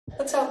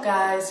What's up,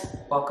 guys?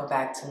 Welcome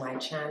back to my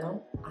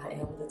channel. I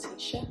am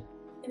Letitia,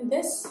 and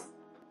this,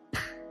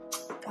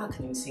 y'all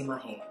can even see my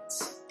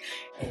hands.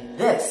 And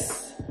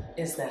this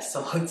is That's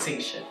So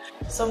Letitia.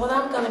 So what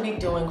I'm going to be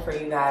doing for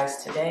you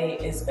guys today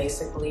is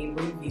basically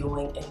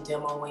reviewing and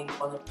demoing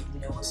one of the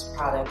newest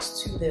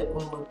products to the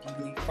Uoma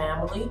Beauty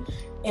family.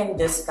 And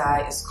this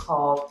guy is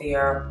called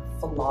their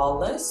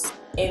Flawless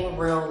in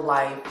Real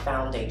Life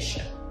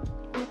Foundation.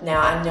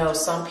 Now, I know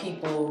some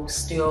people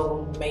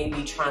still may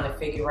be trying to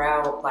figure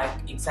out like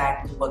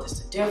exactly what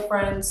is the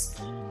difference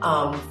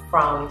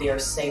from their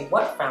Say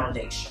What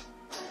foundation.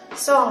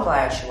 So I'm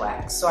glad you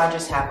asked. So I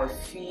just have a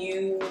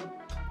few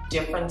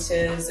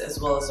differences as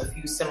well as a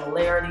few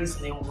similarities,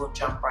 and then we'll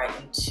jump right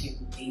into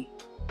the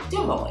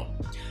demoing.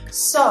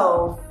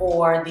 So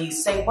for the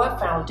Say What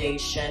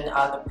foundation,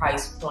 the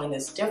price point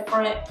is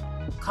different.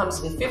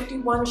 Comes in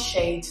 51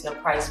 shades, and the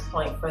price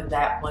point for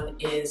that one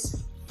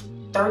is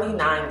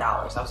 $39.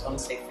 I was going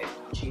to say 50,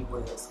 gee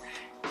whiz.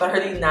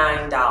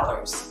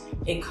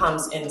 $39. It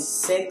comes in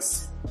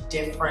 6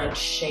 different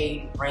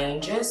shade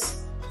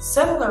ranges,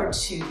 similar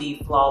to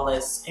the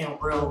Flawless in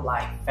Real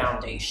Life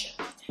foundation.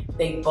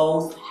 They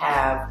both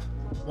have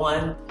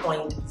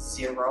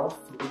 1.0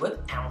 fluid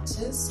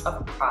ounces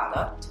of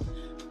product,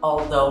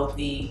 although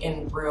the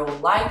In Real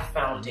Life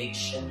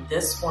foundation,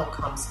 this one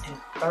comes in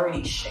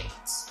 30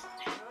 shades.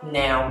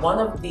 Now, one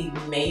of the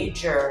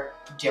major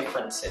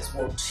differences,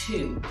 well,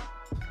 two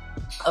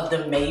of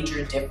the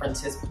major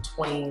differences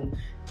between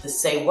the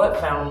Say What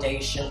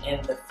foundation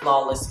and the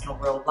Flawless in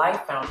Real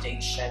Life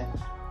foundation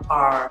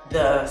are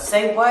the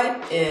Say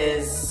What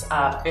is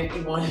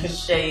 51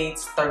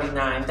 shades,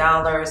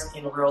 $39.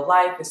 In Real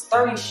Life is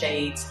 30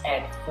 shades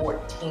at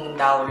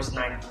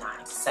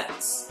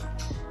 $14.99.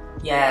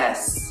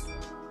 Yes,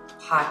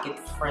 pocket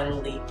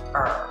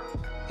friendly-er.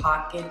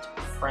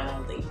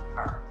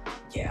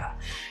 Yeah.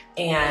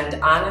 And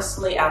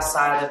honestly,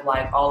 outside of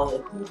like all of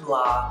the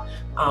hoopla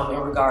in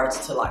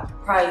regards to like the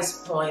price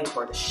points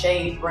or the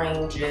shade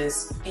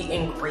ranges, the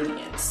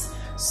ingredients.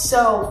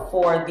 So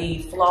for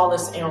the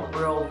Flawless in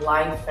Real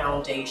Life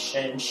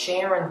foundation,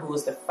 Sharon, who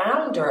is the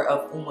founder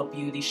of Uoma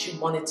Beauty, she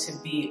wanted to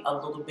be a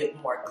little bit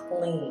more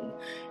clean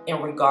in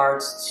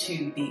regards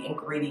to the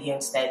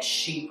ingredients that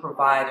she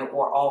provided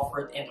or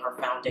offered in her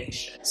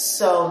foundation.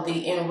 So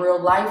the In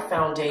Real Life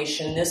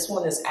foundation, this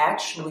one is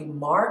actually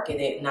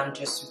marketed, and I'm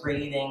just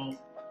reading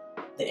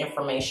the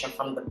information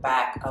from the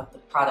back of the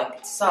product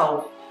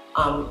itself.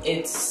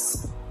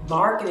 It's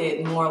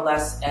marketed more or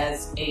less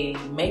as a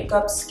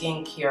makeup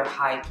skincare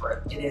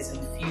hybrid. It is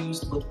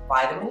infused with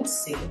vitamin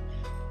C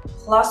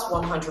plus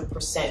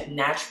 100%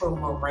 natural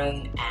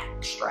marine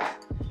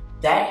extract.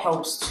 That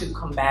helps to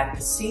combat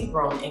the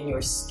sebum in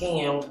your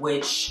skin,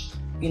 which,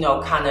 you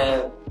know, kind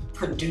of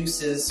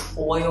produces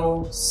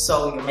oil,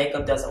 so your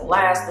makeup doesn't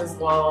last as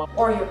long,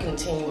 or you're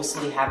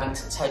continuously having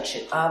to touch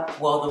it up.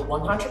 Well, the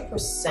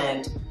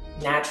 100%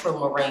 natural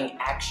marine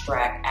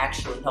extract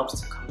actually helps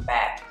to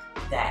combat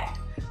that.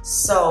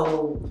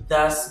 So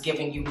thus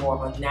giving you more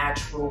of a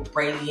natural,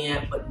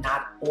 radiant, but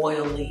not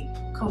oily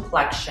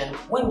complexion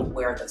when you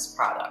wear this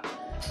product.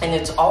 And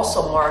it's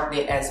also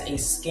marketed as a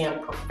skin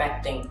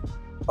perfecting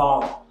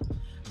balm.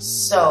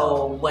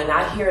 So when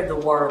I hear the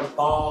word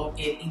balm,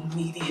 it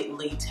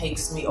immediately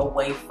takes me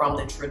away from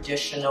the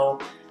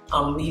traditional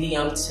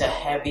medium to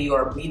heavy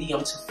or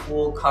medium to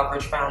full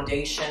coverage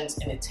foundations,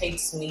 and it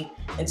takes me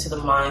into the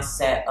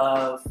mindset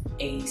of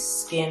a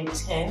skin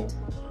tint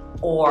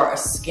or a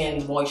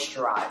skin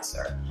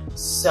moisturizer.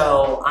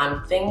 So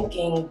I'm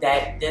thinking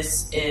that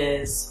this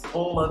is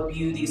Uoma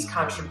Beauty's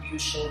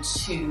contribution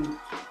to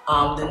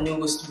the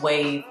newest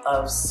wave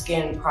of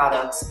skin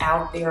products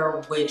out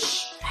there,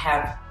 which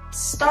have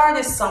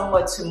started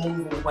somewhat to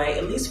move away,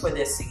 at least for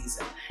this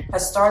season,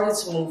 has started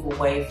to move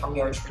away from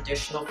your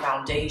traditional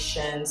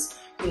foundations,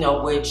 you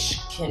know, which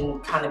can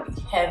kind of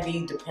be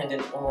heavy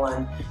depending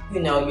on, you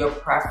know, your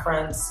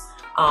preference.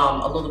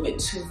 A little bit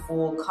too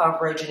full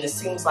coverage, and it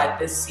seems like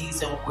this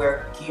season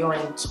we're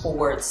gearing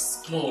towards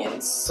skin,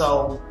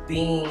 so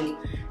being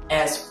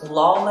as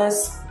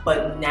flawless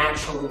but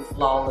naturally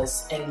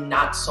flawless and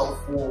not so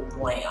full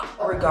glam.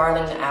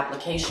 Regarding the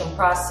application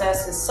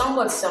process, it's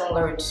somewhat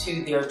similar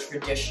to their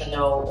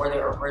traditional or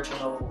their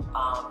original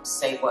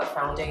Say What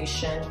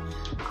foundation.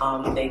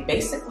 They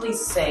basically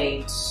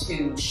say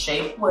to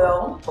shake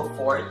well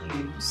before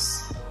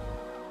use.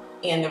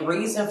 And the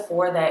reason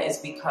for that is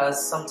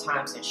because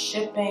sometimes in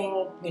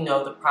shipping, you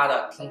know, the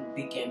product can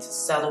begin to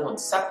settle and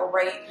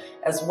separate,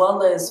 as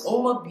well as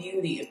Uoma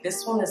Beauty. If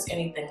this one is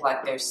anything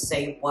like their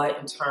Say What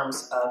in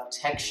terms of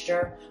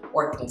texture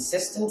or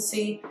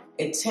consistency,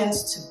 it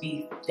tends to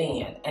be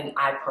thin, and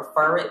I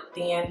prefer it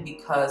thin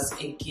because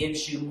it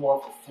gives you more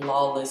of a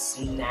flawless,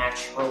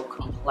 natural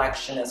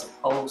complexion as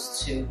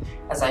opposed to,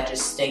 as I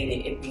just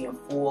stated, it being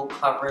full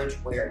coverage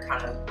where it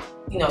kind of,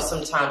 you know,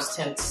 sometimes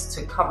tends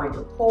to cover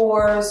your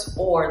pores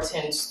or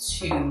tends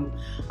to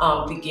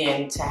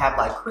begin to have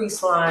like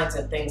crease lines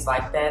and things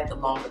like that the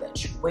longer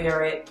that you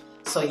wear it.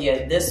 So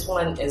yeah, this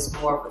one is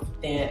more of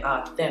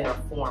a thinner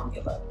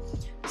formula.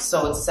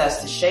 So it says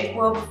to shake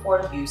well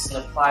before use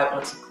and apply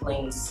onto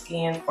clean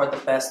skin. For the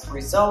best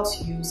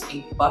results, use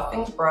a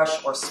buffing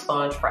brush or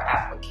sponge for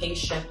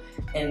application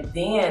and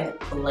then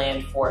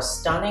blend for a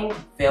stunning,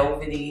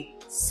 velvety,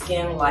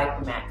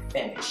 skin-like matte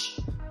finish.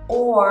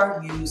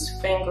 Or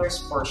use fingers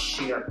for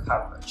sheer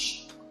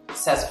coverage. It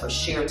says for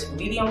sheer to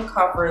medium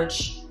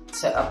coverage,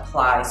 to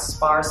apply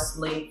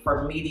sparsely.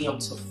 For medium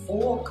to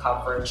full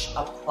coverage,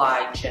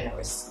 apply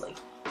generously.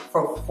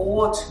 For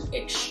full to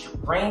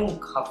extreme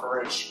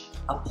coverage,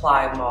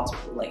 apply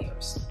multiple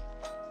layers.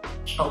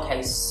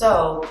 Okay,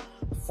 so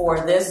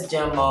for this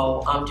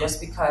demo,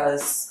 just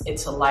because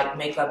it's a light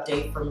makeup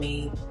day for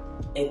me,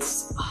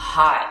 it's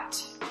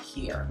hot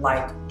here,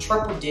 like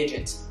triple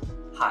digits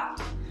hot.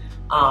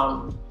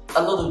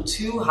 A little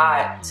too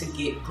hot to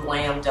get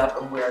glammed up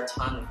and wear a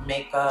ton of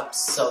makeup.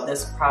 So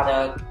this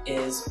product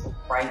is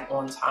right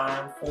on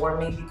time for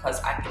me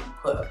because I can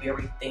put a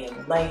very thin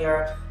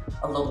layer,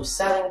 a little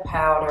setting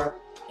powder,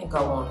 and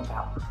go on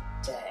about my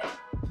day.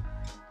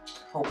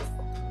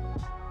 Hopefully.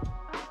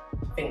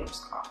 Fingers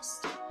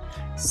crossed.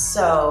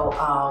 So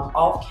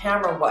off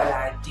camera, what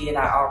I did,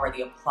 I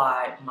already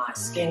applied my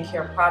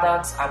skincare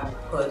products. I will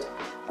put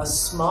a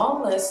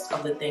small list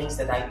of the things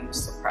that I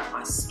use to prep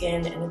my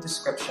skin in the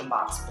description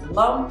box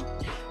below.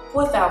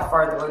 Without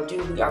further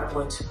ado, we are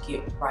going to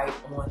get right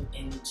on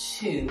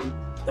into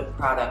the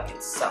product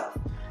itself.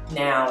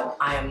 Now,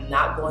 I am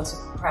not going to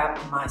prep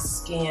my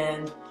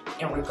skin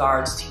in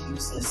regards to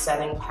using the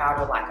setting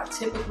powder like I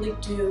typically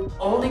do,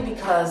 only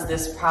because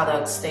this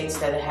product states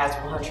that it has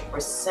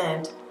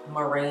 100%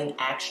 marine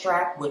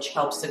extract, which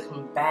helps to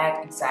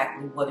combat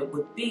exactly what it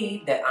would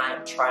be that I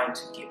am trying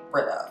to get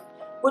rid of,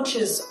 which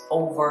is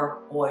over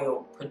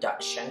oil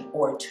production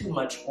or too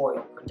much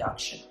oil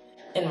production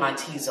in my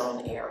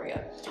T-zone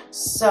area.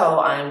 So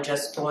I'm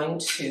just going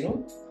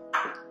to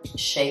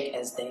shake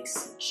as they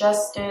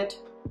suggested.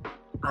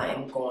 I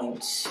am going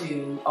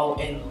to, oh,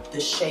 and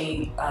the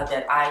shade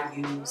that I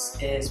use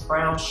is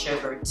Brown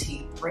Sugar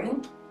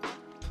T3.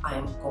 I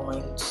am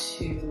going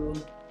to,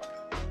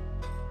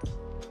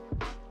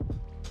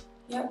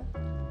 yep,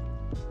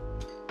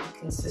 the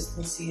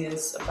consistency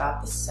is about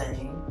the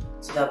same.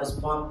 So that was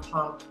one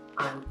pump.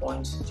 I'm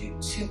going to do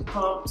 2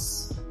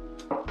 pumps.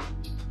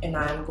 And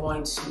I'm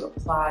going to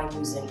apply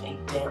using a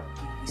damp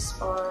beauty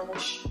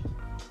sponge.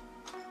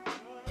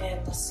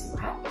 And let's see what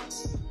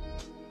happens.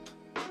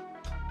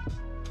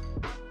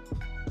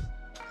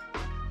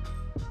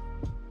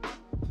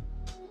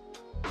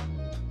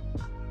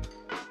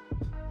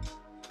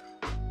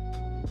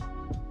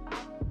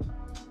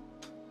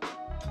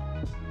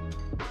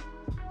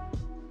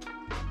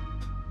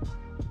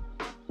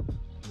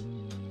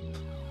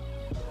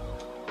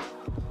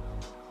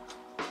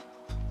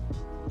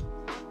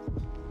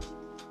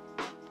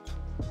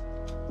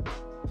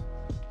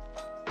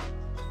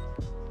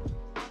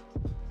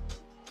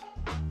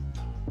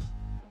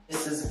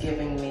 This is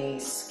giving me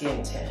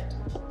skin tint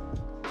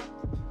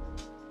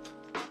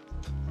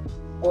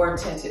or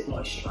tinted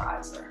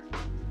moisturizer,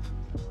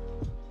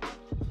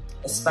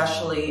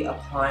 especially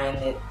applying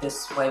it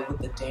this way with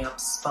the damp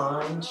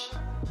sponge.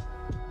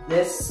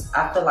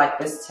 I feel like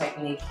this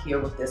technique here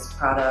with this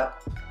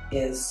product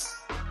is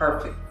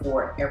perfect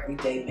for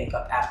everyday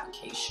makeup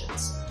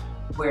applications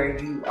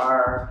where you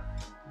are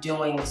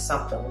doing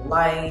something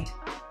light,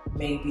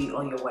 maybe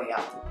on your way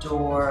out the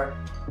door,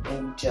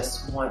 and you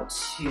just want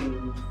to,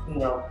 you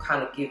know,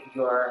 kind of give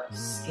your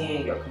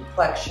skin, your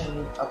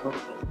complexion a little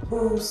bit of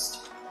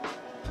boost.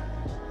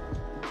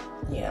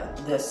 Yeah,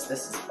 this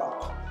is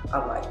bomb.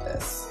 I like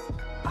this.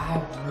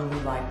 I really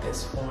like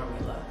this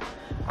formula.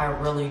 I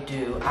really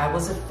do. I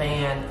was a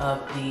fan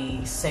of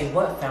the Say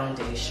What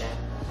foundation,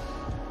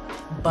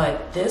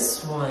 but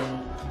this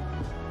one,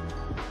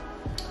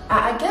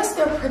 I guess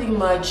they're pretty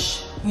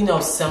much, you know,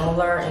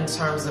 similar in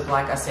terms of,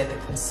 like I said,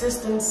 the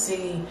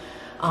consistency,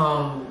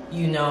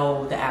 you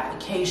know, the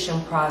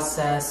application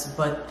process.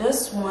 But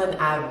this one,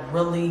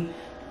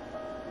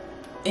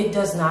 it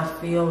does not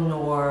feel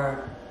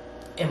nor,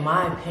 in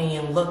my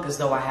opinion, look as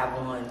though I have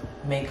on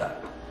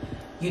makeup.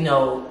 You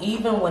know,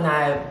 even when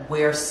I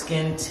wear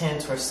skin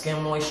tints or skin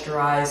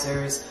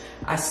moisturizers,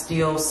 I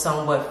still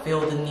somewhat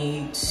feel the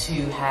need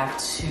to have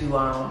to,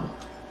 I'm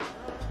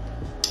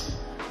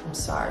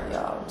sorry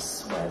y'all, I'm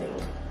sweating.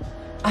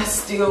 I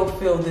still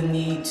feel the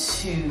need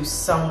to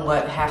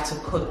somewhat have to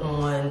put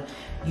on,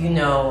 you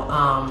know,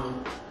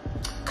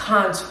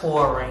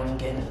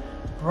 contouring and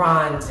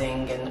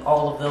bronzing and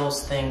all of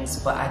those things,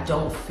 but I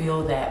don't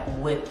feel that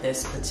with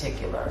this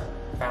particular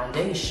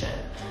foundation.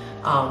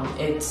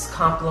 It's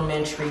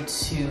complementary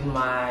to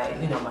my,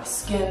 you know, my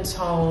skin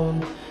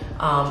tone.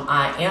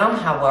 I am,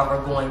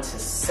 however, going to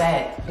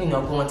set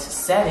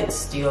it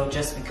still,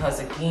 just because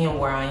again,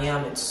 where I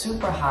am, it's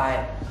super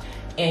hot,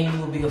 and you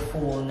will be a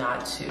fool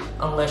not to,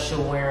 unless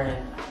you're wearing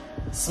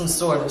some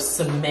sort of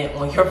cement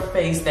on your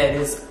face that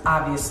is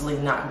obviously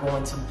not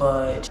going to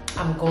budge.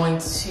 I'm going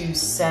to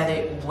set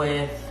it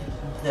with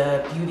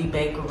the Beauty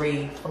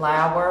Bakerie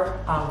flour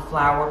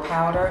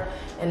powder,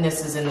 and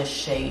this is in the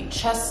shade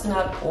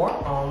Chestnut or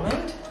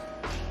Almond.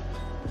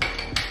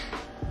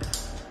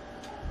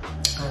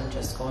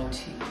 going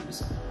to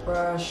use a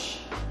brush.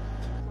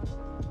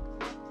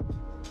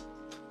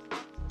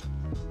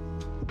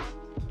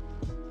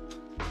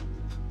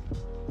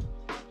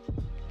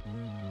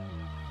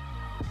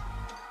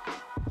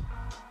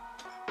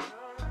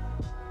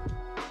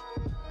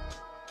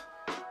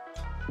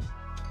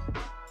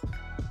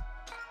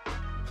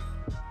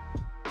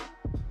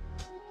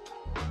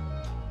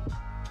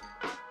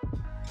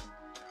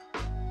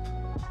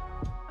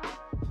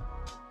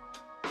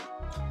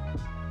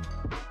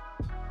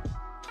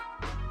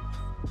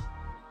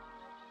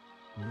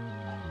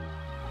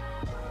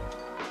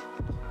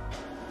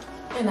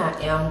 And I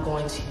am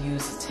going to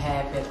use a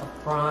tad bit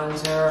of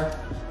bronzer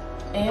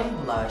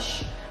and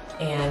blush.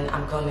 And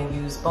I'm going to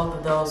use both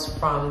of those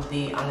from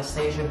the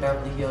Anastasia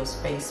Beverly Hills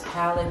Face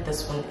Palette.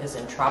 This one is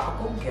in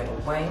Tropical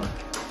Getaway.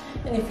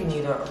 And if you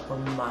need a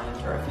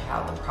reminder of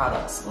how the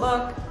products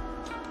look,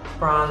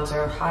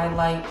 bronzer,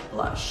 highlight,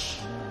 blush.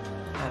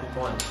 I'm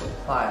going to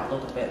apply a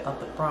little bit of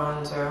the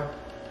bronzer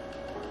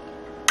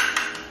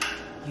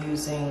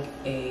using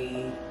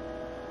a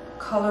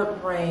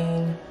Colored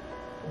Rain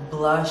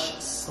blush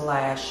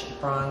slash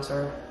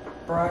bronzer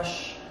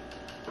brush.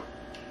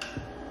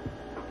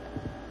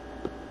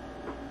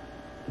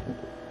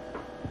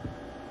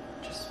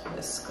 Just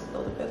whisk a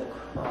little bit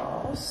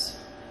across.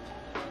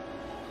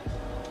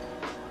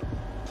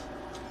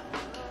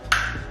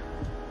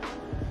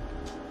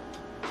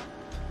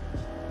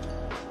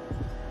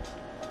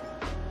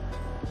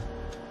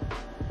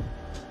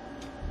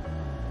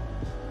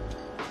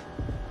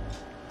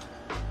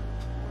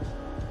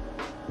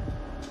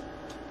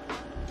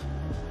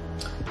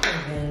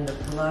 And the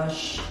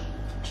blush,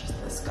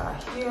 just this guy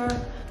here.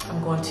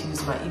 I'm going to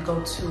use my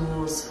Eco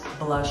Tools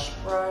blush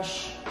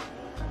brush.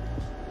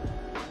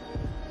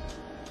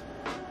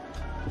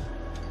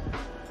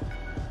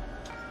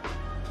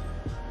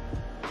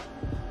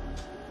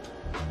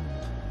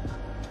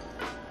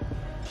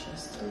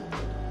 Just a little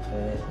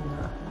bit,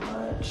 not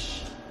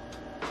much.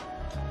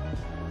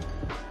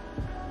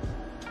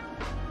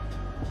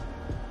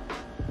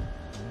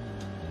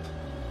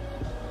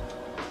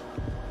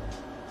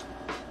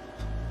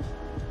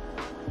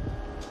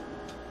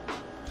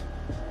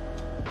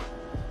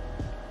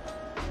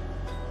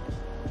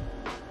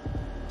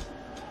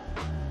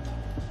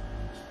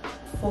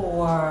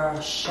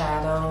 For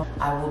shadow,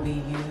 I will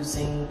be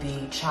using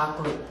the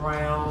Chocolate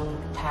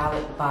Brown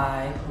palette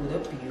by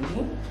Huda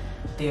Beauty.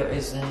 There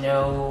is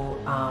no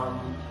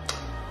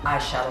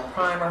eyeshadow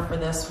primer for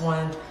this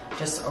one,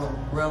 just a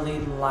really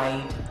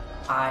light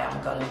eye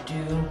I'm gonna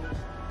do.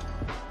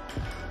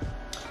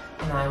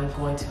 And I'm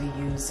going to be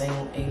using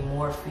a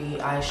Morphe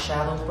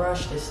eyeshadow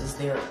brush. This is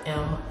their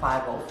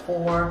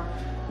M504.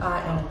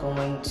 I am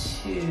going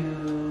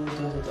to,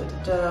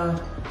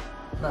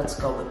 let's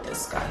go with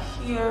this guy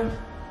here.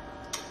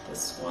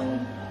 This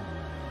one,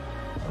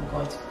 I'm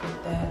going to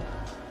put that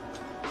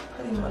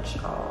pretty much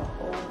all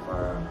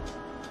over.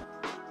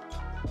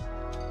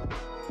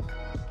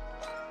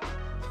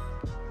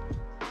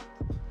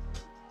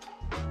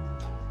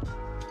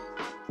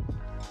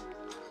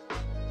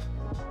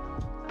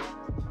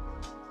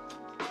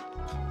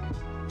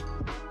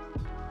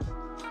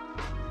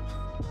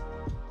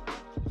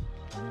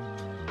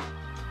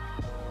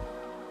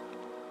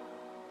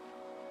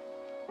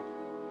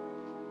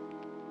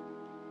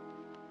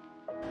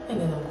 And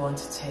then I'm going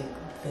to take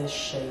this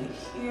shade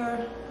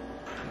here,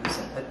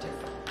 using a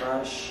different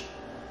brush.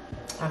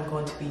 I'm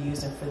going to be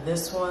using for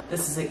this one,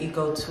 this is an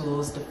Eco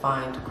Tools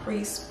Defined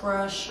Crease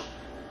brush.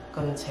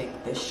 I'm going to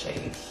take this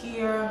shade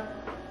here,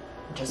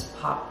 and just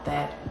pop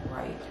that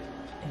right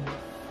in the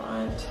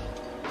front.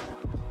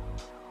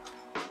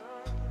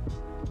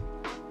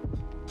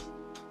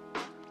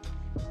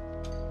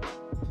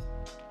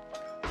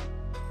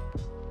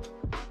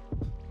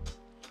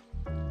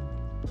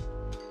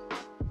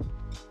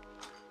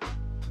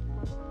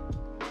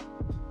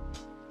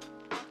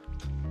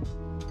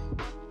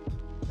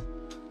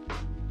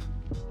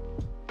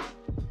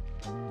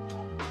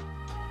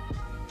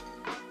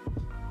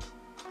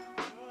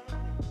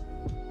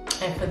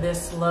 And for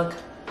this look,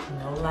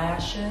 no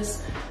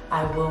lashes.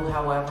 I will,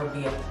 however,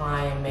 be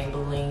applying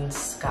Maybelline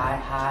Sky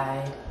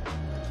High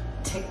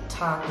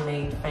TikTok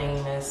Made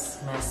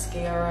Famous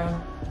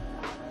mascara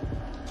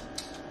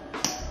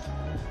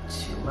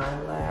to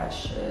my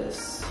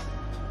lashes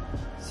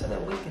so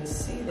that we can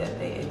see that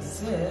they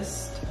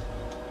exist.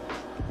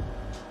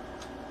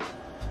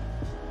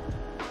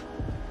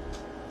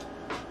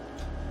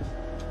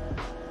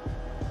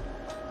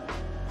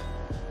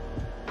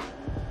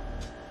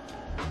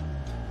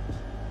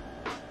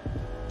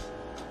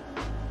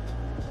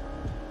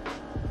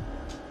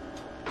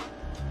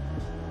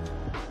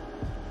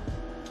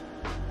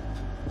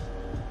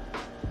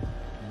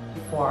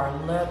 For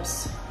our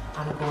lips,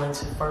 I'm going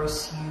to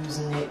first use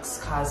NYX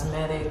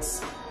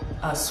Cosmetics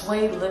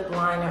Suede Lip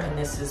Liner, and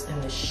this is in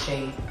the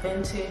shade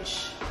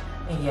Vintage.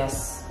 And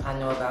yes, I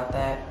know about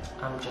that.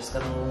 I'm just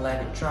gonna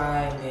let it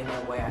dry, and then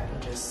that way I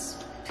can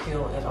just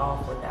peel it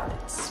off without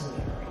it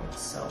smearing.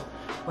 So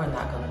we're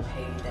not gonna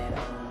pay that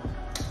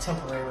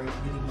temporary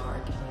beauty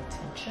mark any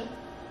attention.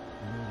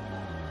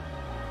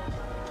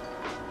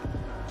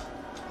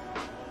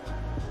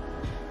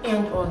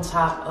 And on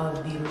top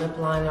of the lip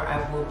liner,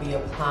 I will be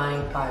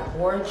applying by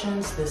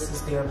Origins. This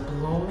is their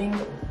Blooming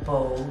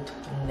Bold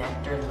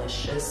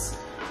Nectarlicious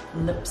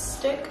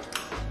lipstick.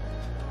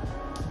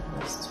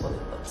 This is what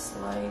it looks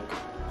like.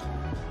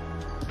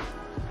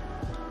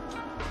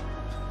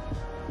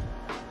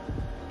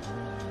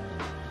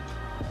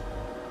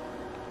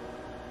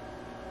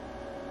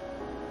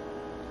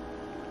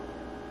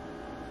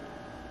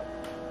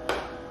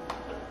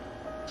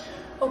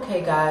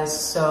 Okay guys,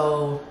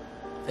 so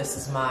this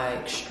is my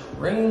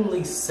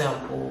extremely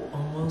simple,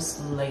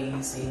 almost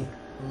lazy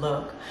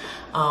look.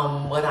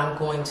 What I'm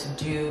going to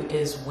do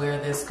is wear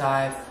this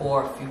guy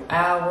for a few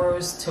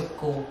hours.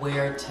 Typical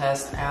wear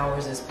test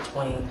hours is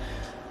between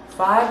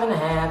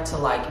 5.5 to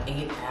like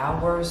 8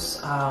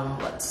 hours.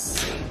 Let's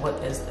see, what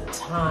is the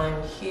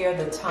time here?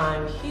 The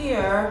time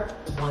here,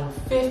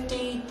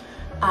 1:50.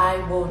 I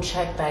will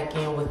check back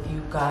in with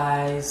you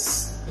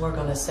guys. We're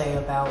gonna say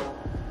about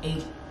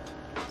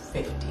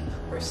 8:50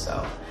 or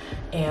so,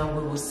 and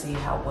we will see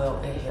how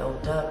well it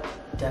held up.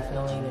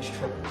 Definitely in this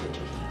triple digit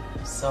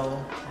heat. So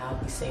I'll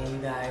be seeing you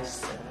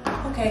guys soon.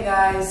 Okay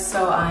guys,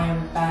 so I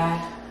am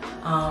back.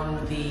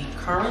 The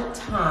current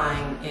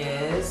time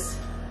is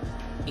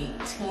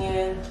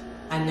 8:10.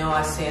 I know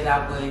I said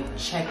I would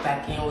check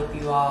back in with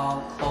you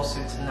all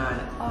closer to 9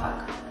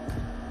 o'clock.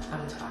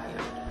 I'm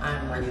tired.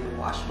 I'm ready to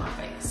wash my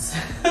face.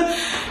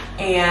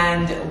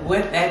 And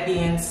with that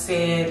being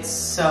said,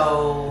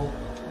 so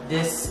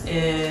this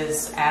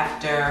is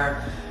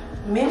after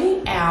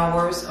many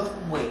hours of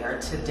wear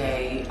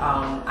today.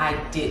 I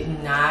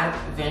did not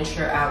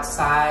venture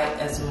outside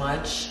as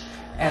much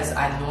as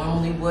I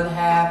normally would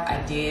have.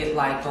 I did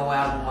like go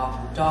out and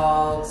walk the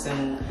dogs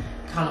and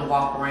kind of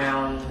walk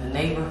around the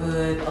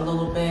neighborhood a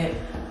little bit.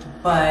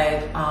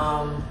 But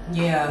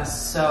yeah,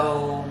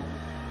 so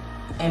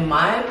in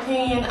my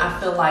opinion, I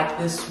feel like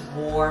this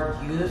wore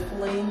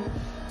beautifully.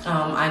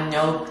 I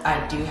know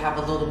I do have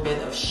a little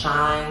bit of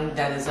shine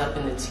that is up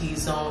in the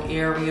T-zone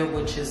area,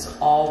 which is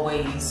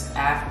always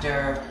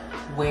after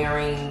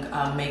wearing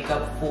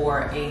makeup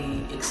for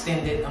a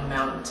extended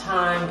amount of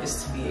time,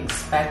 is to be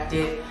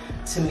expected.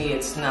 To me,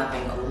 it's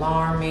nothing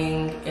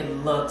alarming. It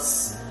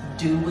looks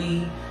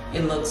dewy.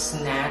 It looks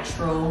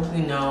natural.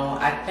 You know,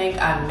 I think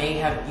I may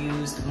have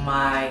used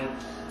my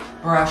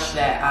brush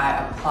that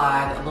I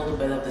applied a little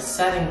bit of the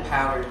setting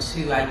powder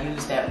to. I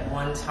used that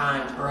one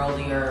time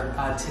earlier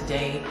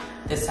today,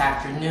 this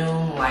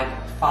afternoon, like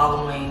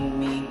following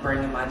me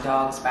bringing my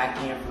dogs back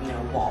in from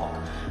their walk.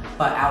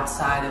 But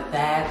outside of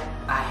that,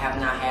 I have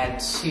not had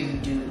to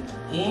do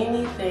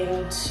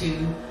anything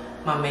to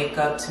my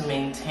makeup to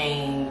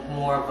maintain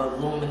more of a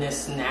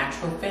luminous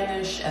natural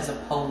finish as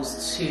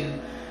opposed to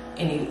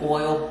any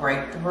oil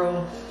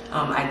breakthrough.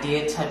 I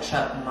did touch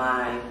up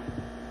my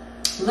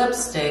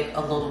lipstick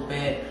a little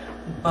bit,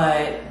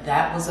 but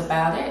that was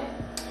about it.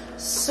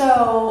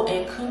 So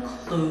in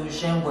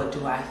conclusion, what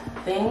do I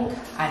think?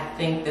 I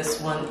think this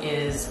one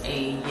is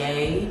a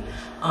yay.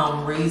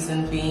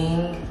 Reason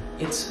being,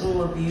 it's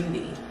Uoma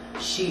Beauty.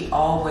 She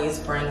always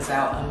brings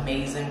out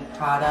amazing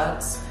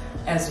products,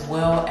 as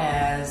well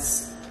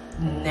as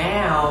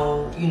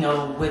now, you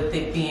know, with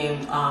it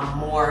being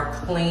more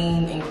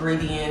clean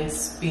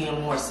ingredients,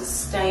 being more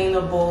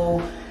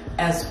sustainable,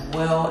 as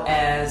well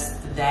as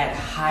that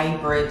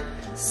hybrid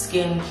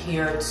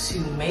skincare to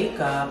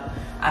makeup,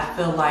 I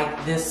feel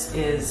like this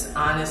is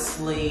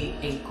honestly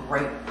a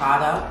great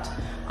product.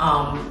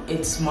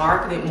 It's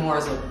marketed more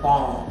as a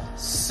balm,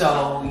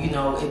 so you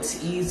know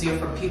it's easier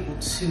for people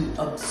to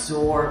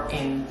absorb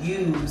and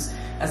use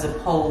as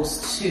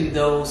opposed to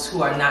those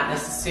who are not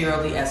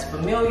necessarily as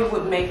familiar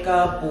with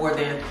makeup, or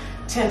they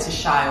tend to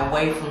shy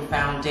away from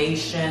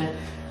foundation.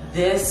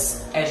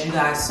 This, as you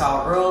guys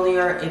saw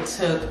earlier, it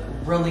took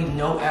really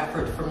no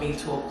effort for me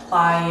to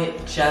apply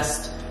it,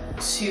 just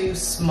 2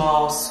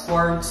 small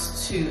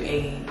squirts to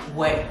a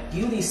wet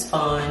beauty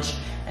sponge,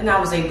 and I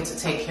was able to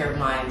take care of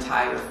my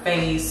entire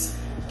face.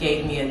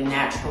 Gave me a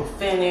natural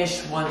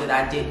finish, one that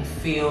I didn't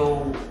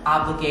feel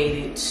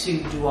obligated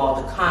to do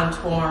all the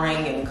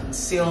contouring and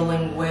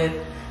concealing with.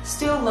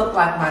 Still looked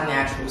like my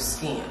natural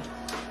skin.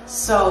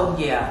 So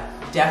yeah,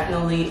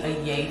 definitely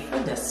a yay for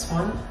this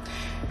one.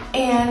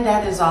 And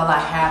that is all I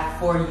have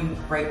for you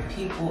great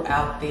people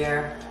out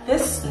there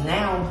this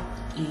now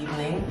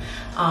evening.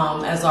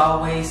 As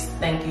always,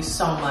 thank you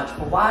so much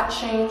for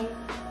watching.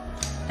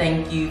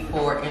 Thank you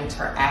for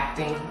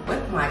interacting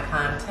with my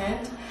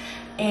content.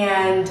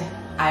 And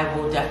I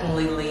will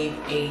definitely leave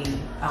a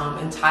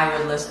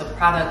entire list of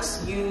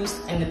products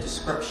used in the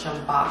description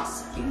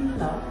box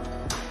below.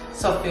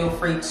 So feel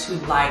free to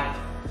like,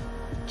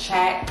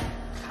 chat,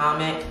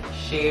 comment,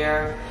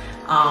 share,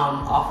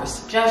 offer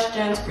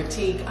suggestions,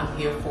 critique. I'm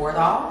here for it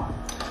all.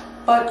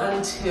 But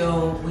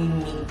until we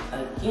meet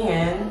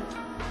again,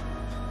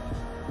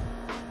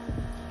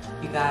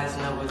 you guys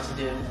know what to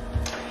do.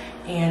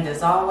 And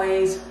as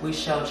always, we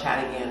shall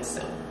chat again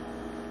soon.